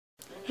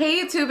Hey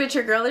YouTube, it's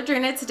your girl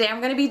Adrina. Today I'm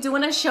going to be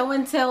doing a show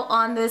and tell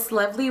on this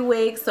lovely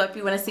wig. So if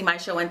you want to see my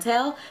show and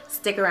tell,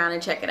 stick around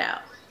and check it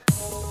out.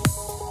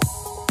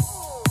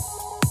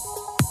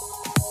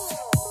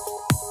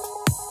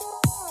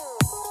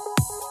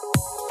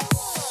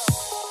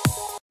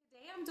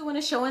 Today I'm doing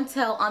a show and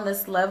tell on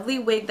this lovely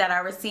wig that I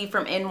received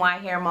from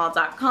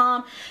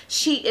nyhairmall.com.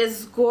 She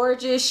is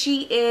gorgeous.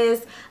 She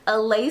is a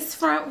lace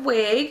front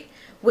wig,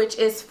 which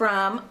is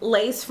from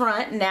Lace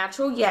Front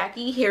Natural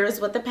Yaki. Here's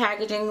what the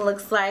packaging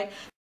looks like.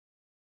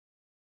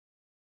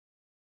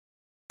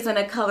 It's in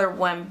a color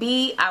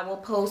 1B. I will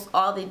post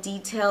all the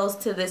details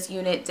to this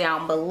unit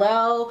down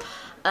below.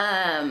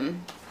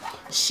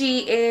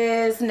 She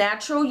is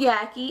Natural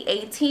Yaki,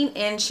 18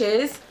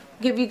 inches.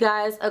 Give you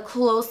guys a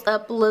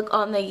close-up look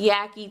on the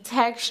Yaki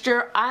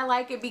texture. I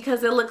like it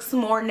because it looks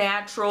more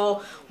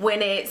natural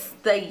when it's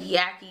the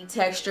Yaki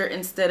texture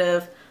instead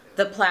of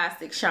the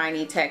plastic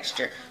shiny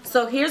texture.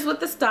 So here's what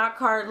the stock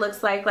card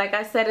looks like. Like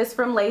I said, it's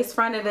from Lace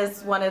Front. It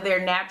is one of their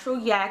Natural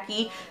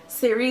Yaki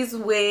series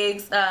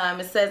wigs.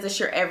 It says it's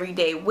your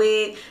everyday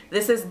wig.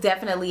 This is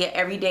definitely an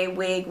everyday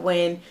wig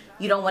when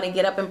you don't want to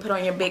get up and put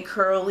on your big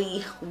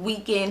curly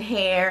weekend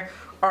hair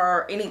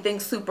or anything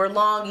super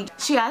long.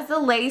 She has the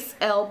lace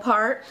L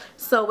part,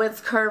 so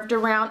it's curved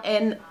around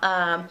in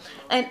an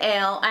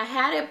L. I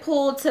had it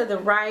pulled to the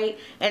right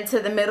and to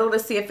the middle to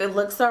see if it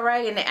looks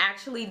alright, and it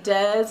actually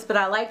does, but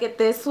I like it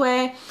this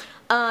way.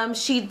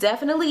 She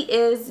definitely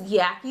is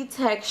Yaki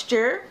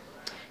texture.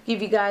 Give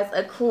you guys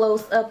a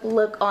close-up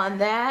look on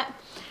that.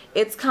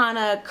 It's kind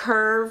of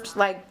curved,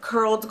 like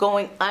curled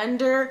going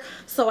under,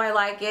 so I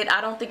like it. I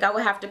don't think I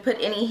would have to put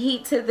any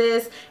heat to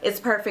this. It's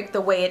perfect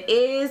the way it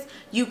is.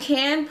 You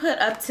can put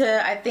up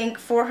to, I think,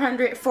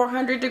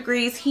 400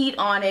 degrees heat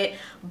on it,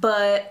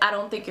 but I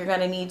don't think you're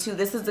gonna need to.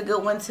 This is a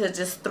good one to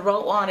just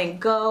throw on and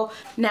go.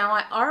 Now,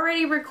 I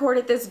already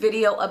recorded this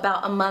video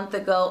about a month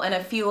ago, and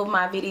a few of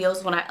my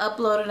videos, when I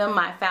uploaded them,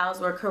 my files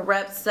were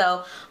corrupt,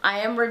 so I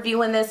am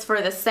reviewing this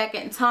for the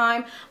second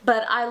time.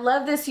 But I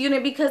love this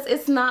unit because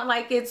it's not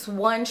like it's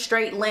one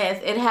straight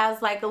length. It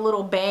has like a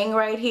little bang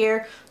right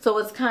here, so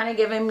it's kind of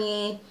giving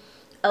me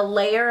a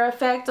layer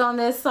effect on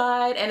this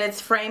side, and it's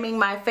framing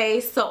my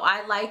face, so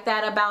I like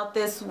that about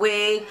this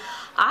wig.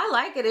 I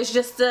like it. It's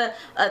just a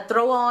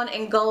throw on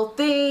and go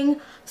thing.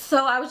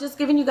 So I was just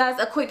giving you guys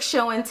a quick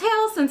show and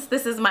tell since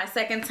this is my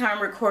second time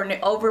recording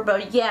it over.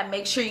 But yeah,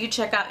 make sure you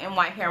check out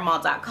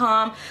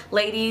nyhairmall.com.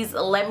 Ladies,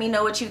 let me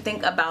know what you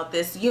think about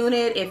this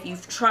unit. If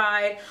you've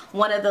tried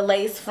one of the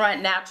Lace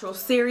Front Natural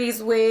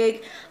Series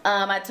wig.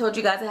 I told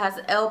you guys it has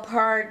an L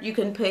part. You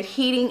can put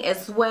heating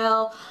as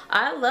well.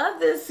 I love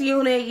this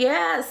unit.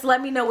 Yes,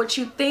 let me know what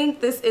you think.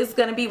 This is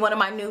going to be one of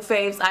my new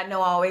faves. I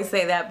know I always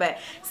say that, but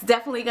it's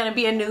definitely going to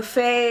be a new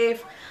fave.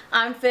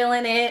 I'm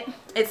feeling it.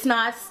 It's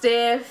not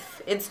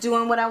stiff. It's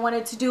doing what I want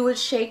it to do. It's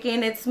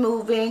shaking. It's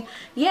moving.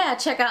 Yeah,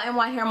 check out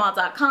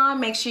nyhairmall.com.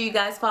 Make sure you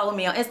guys follow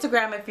me on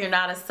Instagram if you're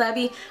not a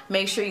subby.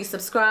 Make sure you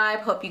subscribe.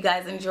 Hope you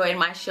guys enjoyed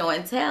my show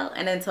and tell.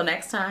 And until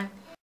next time.